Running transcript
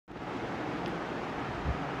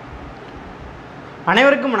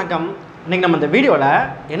அனைவருக்கும் வணக்கம். இன்றைக்கி நம்ம இந்த வீடியோவில்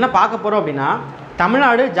என்ன பார்க்க போகிறோம் அப்படின்னா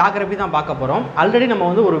தமிழ்நாடு ஜாகிரபி தான் பார்க்க போகிறோம். ஆல்ரெடி நம்ம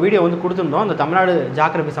ஒரு வீடியோ கொடுத்துருந்தோம் அந்த தமிழ்நாடு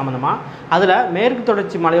ஜாகிரபி சம்மந்தமாக. அதில் மேற்கு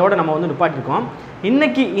தொடர்ச்சி மலையோடு நம்ம நிப்பாட்டிருக்கோம்.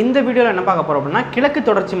 இன்றைக்கி இந்த வீடியோவில் என்ன பார்க்க போகிறோம் அப்படின்னா கிழக்கு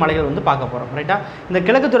தொடர்ச்சி மலைகள் பார்க்க போகிறோம். ரைட்டா? இந்த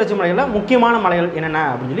கிழக்கு தொடர்ச்சி மலைகளில் முக்கியமான மலைகள் என்னென்ன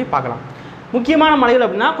அப்படின்னு சொல்லி பார்க்கலாம். முக்கியமான மலைகள்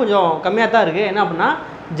அப்படின்னா கொஞ்சம் கம்மியாக தான் இருக்குது. என்ன அப்படின்னா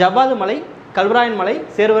ஜவ்வாது மலை, கல்வராயன் மலை,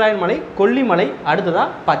 சேர்வராயன் மலை, கொல்லிமலை, அடுத்ததாக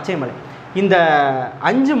பச்சை மலை. இந்த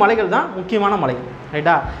 5 மலைகள் தான் முக்கியமான மலைகள்.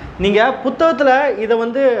 ரைட்டா? நீங்கள் புத்தகத்தில் இதை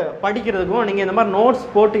படிக்கிறதுக்கும் நீங்கள் இந்த மாதிரி நோட்ஸ்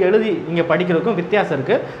போட்டு எழுதி நீங்கள் படிக்கிறதுக்கும் வித்தியாசம்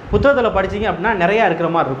இருக்குது. புத்தகத்தில் படிச்சிங்க அப்படின்னா நிறையா இருக்கிற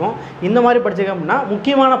மாதிரி இருக்கும். இந்த மாதிரி படிச்சிங்க அப்படின்னா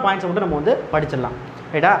முக்கியமான பாயிண்ட்ஸை மட்டும் நம்ம படிச்சிடலாம்.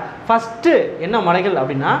 ரைட்டா? ஃபஸ்ட்டு என்ன மலைகள்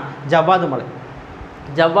அப்படின்னா ஜவ்வாது மலை.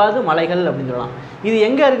 ஜவ்வாது மலைகள் அப்படின்னு சொல்லலாம். இது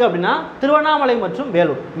எங்கே இருக்குது அப்படின்னா திருவண்ணாமலை மற்றும்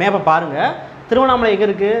வேலூர். மேப்பை பாருங்கள். திருவண்ணாமலை எங்கே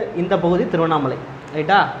இருக்குது? இந்த பகுதி திருவண்ணாமலை.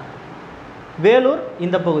 ரைட்டா? வேலூர்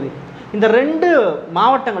இந்த பகுதி. இந்த 2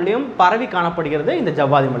 மாவட்டங்களையும் பரவி காணப்படுகிறது இந்த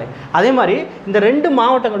ஜவ்வாது மலை. அதே மாதிரி இந்த 2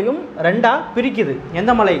 மாவட்டங்களையும் 2ஆக பிரிக்குது.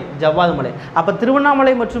 எந்த மலை? ஜவ்வாது மலை. அப்போ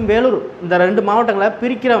திருவண்ணாமலை மற்றும் வேலூர் இந்த 2 மாவட்டங்களை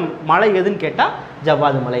பிரிக்கிற மலை எதுன்னு கேட்டால்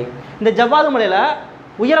ஜவ்வாது மலை. இந்த ஜவ்வாது மலையில்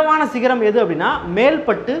உயரமான சிகரம் எது அப்படின்னா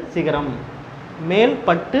மேல்பட்டு சிகரம்.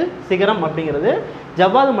 மேல்பட்டு சிகரம் அப்படிங்கிறது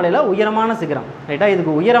ஜவ்வாது மலையில் உயரமான சிகரம். ரைட்டா?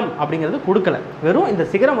 இதுக்கு உயரம் அப்படிங்கிறது கொடுக்கல. வெறும் இந்த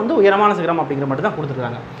சிகரம் உயரமான சிகரம் அப்படிங்கிற மட்டும் தான்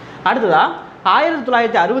கொடுத்துருக்காங்க. அடுத்ததாக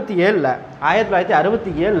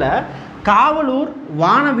 1967 காவலூர்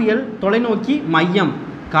வானவியல் தொலைநோக்கி மையம்.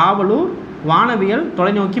 காவலூர் வானவியல்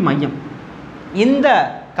தொலைநோக்கி மையம். இந்த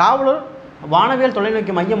காவலூர் வானவியல்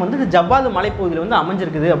தொலைநோக்கி மையம் இந்த ஜவ்வாது மலைப்பகுதியில்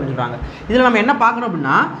அமைஞ்சிருக்குது அப்படின்னு சொல்கிறாங்க. இதில் நம்ம என்ன பார்க்கணும்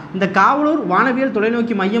அப்படின்னா இந்த காவலூர் வானவியல்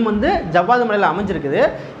தொலைநோக்கி மையம் ஜவ்வாது மலையில் அமைஞ்சிருக்குது.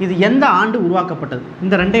 இது எந்த ஆண்டு உருவாக்கப்பட்டது?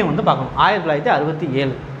 இந்த 2ஐயும் பார்க்கணும்.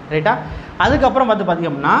 1967. ரைட்டா? அதுக்கப்புறம்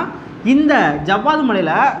பார்த்திங்க அப்படின்னா இந்த ஜவ்வாது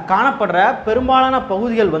மலையில் காணப்படுற பெரும்பாலான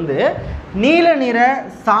பகுதிகள் நீல நிற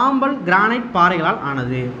சாம்பல் கிரானைட் பாறைகளால்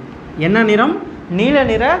ஆனது. என்ன நிறம்? நீல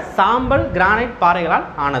நிற சாம்பல் கிரானைட் பாறைகளால்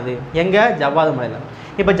ஆனது. எங்கே? ஜவ்வாது மலையில்.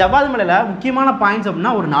 இப்போ ஜவ்வாது மலையில் முக்கியமான பாயிண்ட்ஸ்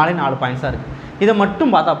அப்படின்னா ஒரு 4 பாயிண்ட்ஸாக இருக்குது. இதை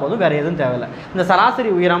மட்டும் பார்த்தா போதும், வேறு எதுவும் தேவையில்லை. இந்த சராசரி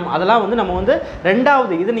உயரம் அதெல்லாம் நம்ம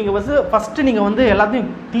 2வது இது நீங்கள் ஃபஸ்ட்டு நீங்கள் எல்லாத்தையும்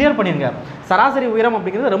கிளியர் பண்ணிடுங்க. சராசரி உயரம்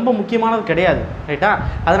அப்படிங்கிறது ரொம்ப முக்கியமானது கிடையாது. ரைட்டா?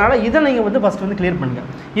 அதனால் இதை நீங்கள் ஃபஸ்ட்டு கிளியர் பண்ணுங்கள்.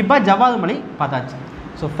 இப்போ ஜவ்வாது மலை பார்த்தாச்சு.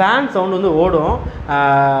 ஸோ ஃபேன் சவுண்டு ஓடும்.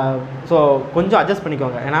 ஸோ கொஞ்சம் அட்ஜஸ்ட்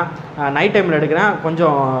பண்ணிக்கோங்க. ஏன்னா நைட் டைமில் எடுக்கிறேன்,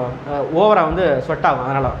 கொஞ்சம் ஓவராக ஸ்வெட் ஆகும்.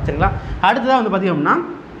 அதனால் சரிங்களா? அடுத்ததாக பார்த்திங்கன்னா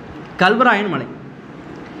கல்வராயன் மலை.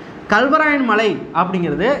 கல்வராயன் மலை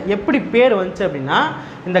அப்படிங்கிறது எப்படி பேர் வந்துச்சு அப்படின்னா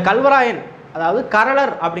இந்த கல்வராயன் அதாவது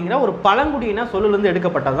கரளர் அப்படிங்கிற ஒரு பழங்குடியின சொல்லிலிருந்து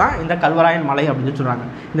எடுக்கப்பட்டது தான் இந்த கல்வராயன் மலை அப்படின்னு சொல்கிறாங்க.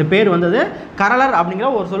 இந்த பேர் கரளர்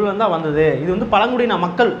அப்படிங்கிற ஒரு சொல்லிலிருந்து தான் வந்தது. இது பழங்குடியின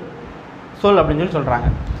மக்கள் சொல் அப்படின்னு சொல்கிறாங்க.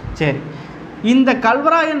 சரி, இந்த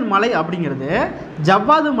கல்வராயன் மலை அப்படிங்கிறது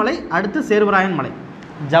ஜவ்வாது மலை அடுத்து சேர்வராயன் மலை.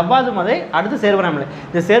 ஜவ்வாது மலை அடுத்து சேர்வராயன் மலை.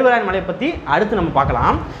 இந்த சேர்வராயன் மலையை பற்றி அடுத்து நம்ம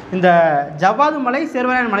பார்க்கலாம். இந்த ஜவ்வாது மலை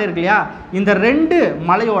சேர்வராயன் மலை இருக்கு இல்லையா, இந்த 2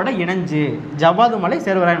 மலையோட இணைஞ்சு ஜவ்வாது மலை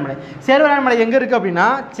சேர்வராயன் மலை. சேர்வராயன் மலை எங்கே இருக்குது அப்படின்னா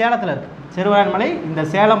சேலத்தில் இருக்குது. சேர்வராயன் மலை இந்த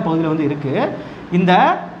சேலம் பகுதியில் இருக்குது. இந்த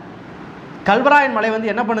கல்வராயன் மலை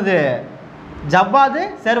என்ன பண்ணுது? ஜவ்வாது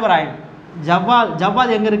சேர்வராயன்.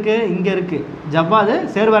 ஜவ்வாது எங்கே இருக்குது? இங்கே இருக்குது. ஜவ்வாது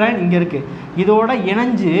சேர்வராயன் இங்கே இருக்குது. இதோட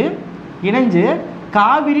இணைஞ்சு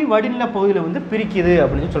காவிரி வடிநில பகுதியில் பிரிக்குது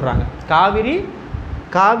அப்படின்னு சொல்கிறாங்க.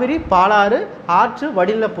 காவிரி பாலாறு ஆற்று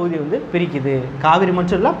வடிநில பகுதியை பிரிக்குது. காவிரி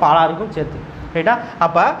மட்டும் இல்லை, பாலாறுக்கும் சேர்த்து. ரைட்டா?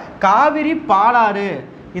 அப்போ காவிரி பாலாறு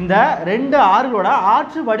இந்த 2 ஆறுகளோட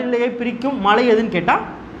ஆற்று வடிநிலையை பிரிக்கும் மலை எதுன்னு கேட்டால்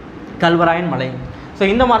கல்வராயன் மலை. ஸோ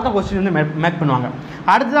இந்த மாதிரி தான் கொஸ்டின் மேக் பண்ணுவாங்க.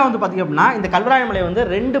 அடுத்ததாக பார்த்திங்க அப்படின்னா இந்த கல்வராயன் மலையை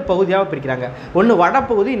 2 பகுதியாக பிரிக்கிறாங்க. ஒன்று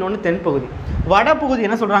வடப்பகுதி, இன்னொன்று தென்பகுதி. வடப்பகுதி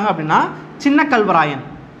என்ன சொல்கிறாங்க அப்படின்னா சின்ன கல்வராயன்.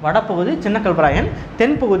 வடப்பகுதி சின்ன கல்வராயன்,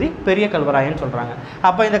 தென்பகுதி பெரிய கல்வராயன் சொல்கிறாங்க.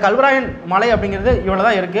 அப்போ இந்த கல்வராயன் மலை அப்படிங்கிறது இவ்வளோ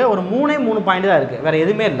தான் இருக்குது. ஒரு 3 பாயிண்ட் தான் இருக்குது, வேறு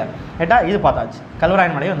எதுவுமே இல்லை. ரைட்டா? இது பார்த்தாச்சு.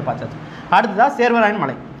 கல்வராயன் மலையை பார்த்தாச்சு. அடுத்ததாக சேர்வராயன்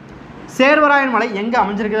மலை. சேர்வராயன் மலை எங்கே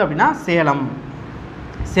அமைஞ்சிருக்குது அப்படின்னா சேலம்.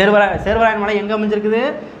 சேர்வராயன் மலை எங்கே அமைஞ்சிருக்குது?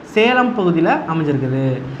 சேலம் பகுதியில் அமைஞ்சிருக்குது.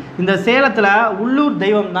 இந்த சேலத்தில் உள்ளூர்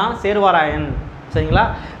தெய்வம் தான் சேர்வராயன். சரிங்களா?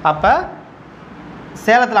 அப்போ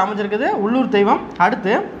சேலத்தில் அமைஞ்சிருக்குது உள்ளூர் தெய்வம்.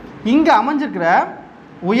 அடுத்து இங்கே அமைஞ்சிருக்கிற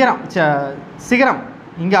உயரம் சிகரம்,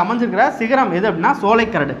 இங்கே அமைஞ்சிருக்கிற சிகரம் எது அப்படின்னா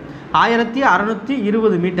Solaikkaradu.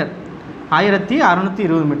 1620 metre.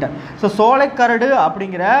 1620 metre. So Solaikkaradu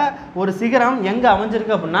அப்படிங்கிற ஒரு சிகரம் எங்கே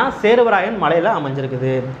அமைஞ்சிருக்கு அப்படின்னா சேர்வராயன் மலையில்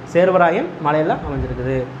அமைஞ்சிருக்குது. சேர்வராயன் மலையில்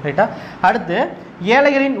அமைஞ்சிருக்குது. ரைட்டா? அடுத்து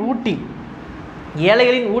ஏழைகளின் ஊட்டி.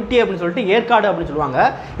 ஏழைகளின் ஊட்டி அப்படின்னு சொல்லிட்டு ஏற்காடு அப்படின்னு சொல்லுவாங்க.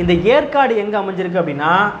 இந்த ஏற்காடு எங்கே அமைஞ்சிருக்கு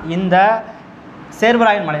அப்படின்னா இந்த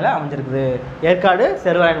சேர்வராயன் மலையில் அமைஞ்சிருக்குது. ஏற்காடு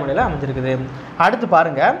சேர்வராயன் மலையில் அமைஞ்சிருக்குது. அடுத்து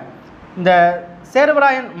பாருங்கள், இந்த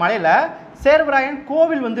சேர்வராயன் மலையில் சேர்வராயன்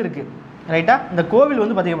கோவில் இருக்குது. ரைட்டா. இந்த கோவில்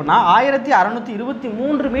வந்து பார்த்திங்க அப்படின்னா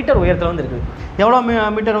 1623 மீட்டர் உயரத்தில் வந்து இருக்குது. எவ்வளோ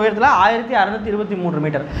மீட்டர் உயரத்தில்? 1623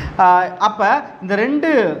 மீட்டர். அப்போ இந்த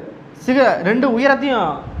ரெண்டு உயரத்தையும்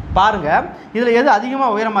பாருங்கள், இதில் எது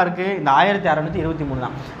அதிகமாக உயரமாக இருக்குது? இந்த 1623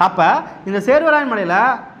 தான். அப்போ இந்த சேர்வராயன் மலையில்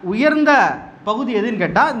உயர்ந்த பகுதி எதுன்னு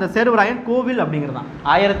கேட்டால் இந்த சேர்வராயன் கோவில் அப்படிங்கிறது தான்.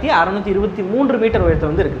 1623 மீட்டர்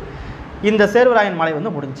உயரத்தில் வந்து இருக்குது. இந்த சேர்வராயன் மலை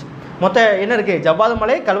வந்து முடிஞ்சு மொத்தம் என்ன இருக்குது? ஜவ்வாது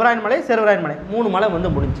மலை, கல்வராயன் மலை, சேர்வராயன் மலை, 3 மலை வந்து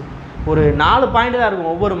முடிஞ்சு. ஒரு 4 பாயிண்ட் தான்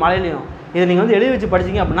இருக்கும் ஒவ்வொரு மலையிலையும். இதை நீங்கள் வந்து எழுதி வச்சு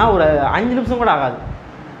படிச்சிங்க அப்படின்னா ஒரு 5 நிமிஷம் கூட ஆகாது.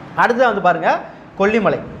 அடுத்தது வந்து பாருங்கள்,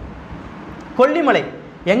 கொல்லிமலை. கொல்லிமலை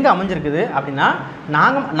எங்கே அமைஞ்சிருக்குது அப்படின்னா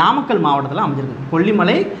நாமக்கல் மாவட்டத்தில் அமைஞ்சிருக்குது.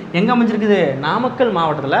 கொல்லிமலை எங்கே அமைஞ்சிருக்குது? நாமக்கல்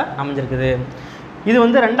மாவட்டத்தில் அமைஞ்சிருக்குது. இது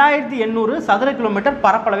வந்து 2800 சதுர கிலோமீட்டர்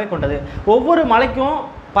பரப்பளவை கொண்டது. ஒவ்வொரு மலைக்கும்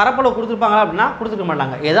பரப்பளவு கொடுத்துருப்பாங்களா அப்படின்னா கொடுத்துருக்க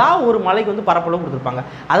மாட்டாங்க. ஏதாவது ஒரு மலைக்கு வந்து பரப்பளவு கொடுத்துருப்பாங்க.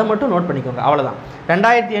 அதை மட்டும் நோட் பண்ணிக்கோங்க, அவ்வளோதான்.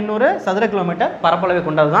 2800 சதுர கிலோமீட்டர் பரப்பளவை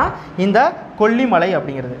கொண்டது தான் இந்த கொல்லிமலை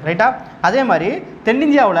அப்படிங்கிறது, ரைட்டா. அதே மாதிரி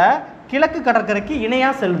தென்னிந்தியாவில் கிழக்கு கடற்கரைக்கு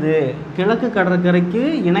இணையாக செல்லுது. கிழக்கு கடற்கரைக்கு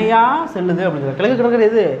இணையாக செல்லுது அப்படிங்கிறது. கிழக்கு கடற்கரை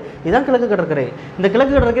எது? இதுதான் கிழக்கு கடற்கரை. இந்த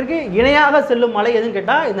கிழக்கு கடற்கரைக்கு இணையாக செல்லும் மலை எதுன்னு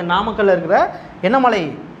கேட்டால் இந்த நாமக்கல்லில் இருக்கிற என்ன மலை?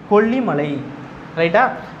 கொல்லிமலை, ரைட்டா.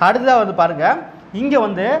 அடுத்ததாக வந்து பாருங்கள், இங்கே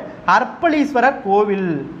வந்து அர்ப்பளீஸ்வரர் கோவில்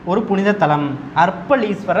ஒரு புனித தலம்.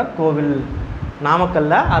 அர்ப்பளீஸ்வரர் கோவில்,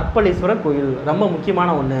 நாமக்கல்ல அர்ப்பளீஸ்வரர் கோவில் ரொம்ப முக்கியமான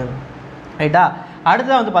ஒன்று, ரைட்டா.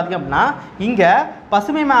 அடுத்ததாக வந்து பார்த்திங்க அப்படின்னா இங்கே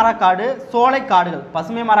பசுமை மரக்காடு, சோலைக்காடுகள்,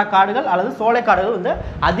 பசுமை மரக்காடுகள் அல்லது சோலைக்காடுகள் வந்து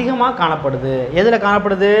அதிகமாக காணப்படுது. எதில்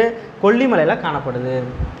காணப்படுது? கொல்லிமலையில் காணப்படுது,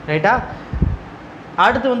 ரைட்டா.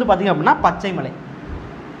 அடுத்து வந்து பார்த்திங்க அப்படின்னா பச்சை மலை.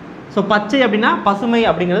 ஸோ பச்சை அப்படின்னா பசுமை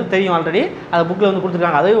அப்படிங்கிறது தெரியும், ஆல்ரெடி அதை புக்கில் வந்து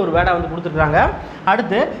கொடுத்துருக்காங்க, அதே ஒரு வேடை வந்து கொடுத்துருக்காங்க.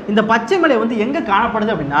 அடுத்து இந்த பச்சை மலை வந்து எங்கே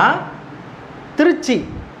காணப்படுது அப்படின்னா திருச்சி,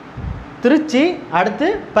 அடுத்து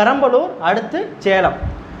பெரம்பலூர், அடுத்து சேலம்.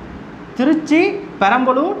 திருச்சி,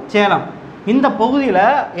 பெரம்பலூர், சேலம் இந்த பகுதியில்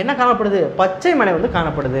என்ன காணப்படுது? பச்சை மலை வந்து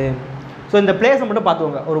காணப்படுது. ஸோ இந்த பிளேஸை மட்டும்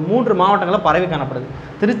பார்த்துக்கோங்க. ஒரு 3 மாவட்டங்களில் பரவி காணப்படுது.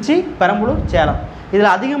 திருச்சி, பெரம்பலூர், சேலம்.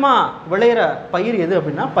 இதில் அதிகமாக விளையிற பயிர் எது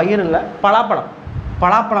அப்படின்னா பயிர் இல்லை,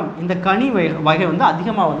 பலாப்பழம் இந்த கனி வகை வந்து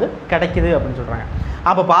அதிகமாக வந்து கிடைக்குது அப்படின்னு சொல்கிறாங்க.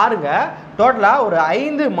 அப்போ பாருங்கள், டோட்டலாக ஒரு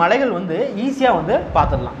 5 மலைகள் வந்து ஈஸியாக வந்து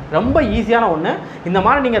பார்த்துடலாம். ரொம்ப ஈஸியான ஒன்று. இந்த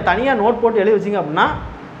மாதிரி நீங்கள் தனியாக நோட் போட்டு எழுதி வச்சிங்க அப்படின்னா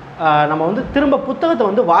நம்ம வந்து திரும்ப புத்தகத்தை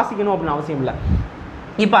வந்து வாசிக்கணும் அப்படின்னு அவசியம் இல்லை.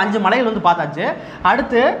 இப்போ 5 மலைகள் வந்து பார்த்தாச்சு.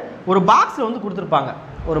 அடுத்து ஒரு பாக்ஸில் வந்து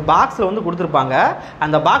கொடுத்துருப்பாங்க.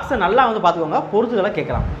 அந்த பாக்ஸை நல்லா வந்து பார்த்துக்கோங்க, பொறுத்துக்களை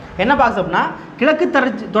கேட்கலாம். என்ன பாக்ஸ் அப்படின்னா கிழக்கு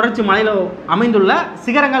தொடர்ச்சி மலையில் அமைந்துள்ள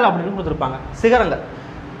சிகரங்கள் அப்படின்னு கொடுத்துருப்பாங்க. சிகரங்கள்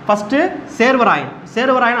ஃபஸ்ட்டு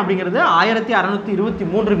சேர்வராயன் அப்படிங்கிறது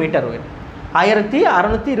 1623 மீட்டர் உயரம்.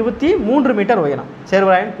 1623 மீட்டர் உயரம்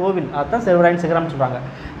சேர்வராயன் கோவில், அதுதான் சேர்வராயன் சிகரம்னு சொல்கிறாங்க.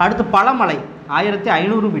 அடுத்து பழமலை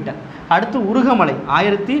 1500 மீட்டர். அடுத்து உருகமலை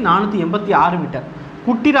 1486 மீட்டர்.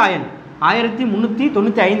 குட்டிராயன்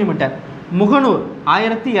 1395 மீட்டர். முகனூர்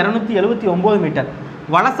 1279 மீட்டர்.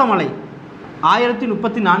 வலசமலை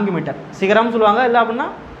 1034 மீட்டர். சிகரம் சொல்லுவாங்க, இல்லை அப்படின்னா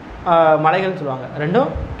மலைகள்னு சொல்லுவாங்க. ரெண்டும்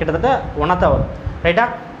கிட்டத்தட்ட ஒன்றா வரும், ரைட்டா.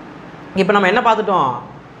 இப்போ நம்ம என்ன பார்த்துட்டோம்?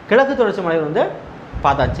 கிழக்கு தொடர்ச்சி மலைகள் வந்து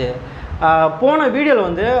பார்த்தாச்சு. போன வீடியோவில்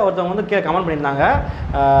வந்து ஒருத்தவங்க வந்து கமெண்ட் பண்ணியிருந்தாங்க,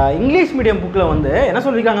 இங்கிலீஷ் மீடியம் புக்கில் வந்து என்ன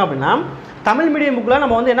சொல்லியிருக்காங்க அப்படின்னா தமிழ் மீடியம் புக்கில்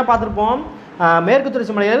நம்ம வந்து என்ன பார்த்துருப்போம்? மேற்கு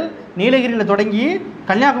தொடர்ச்சி மலைகள் நீலகிரியில் தொடங்கி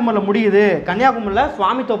கன்னியாகுமரியில் முடியுது, கன்னியாகுமரியில்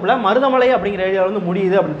சுவாமித்தோப்பில் மருதமலை அப்படிங்கிற ஏரியாவில் வந்து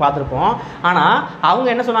முடியுது அப்படின்னு பார்த்துருப்போம். ஆனால் அவங்க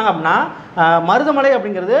என்ன சொன்னாங்க அப்படின்னா மருதமலை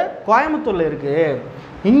அப்படிங்கிறது கோயம்புத்தூரில் இருக்குது,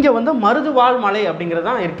 இங்கே வந்து மருதுவாழ் மலை அப்படிங்கிறது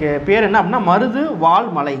தான் இருக்குது. பேர் என்ன அப்படின்னா மருதுவாழ்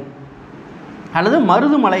மலை அல்லது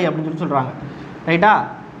மருதுமலை அப்படின்னு சொல்கிறாங்க, ரைட்டா.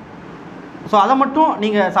 ஸோ அதை மட்டும்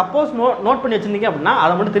நீங்கள் சப்போஸ் நோட் பண்ணி வச்சுருந்தீங்க அப்படின்னா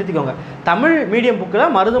அதை மட்டும் திருத்திக்கோங்க. தமிழ் மீடியம்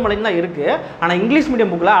புக்கில் மருதுமலைன்னு தான் இருக்குது, ஆனால் இங்கிலீஷ்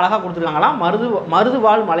மீடியம் புக்கில் அழகாக கொடுத்துருக்காங்களா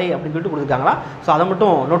மருதுவாழ் மலை அப்படின்னு சொல்லிட்டு கொடுத்துருக்காங்களா. ஸோ அதை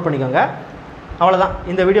மட்டும் நோட் பண்ணிக்கோங்க. அவ்வளோதான்,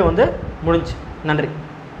 இந்த வீடியோ வந்து முடிஞ்சு. நன்றி.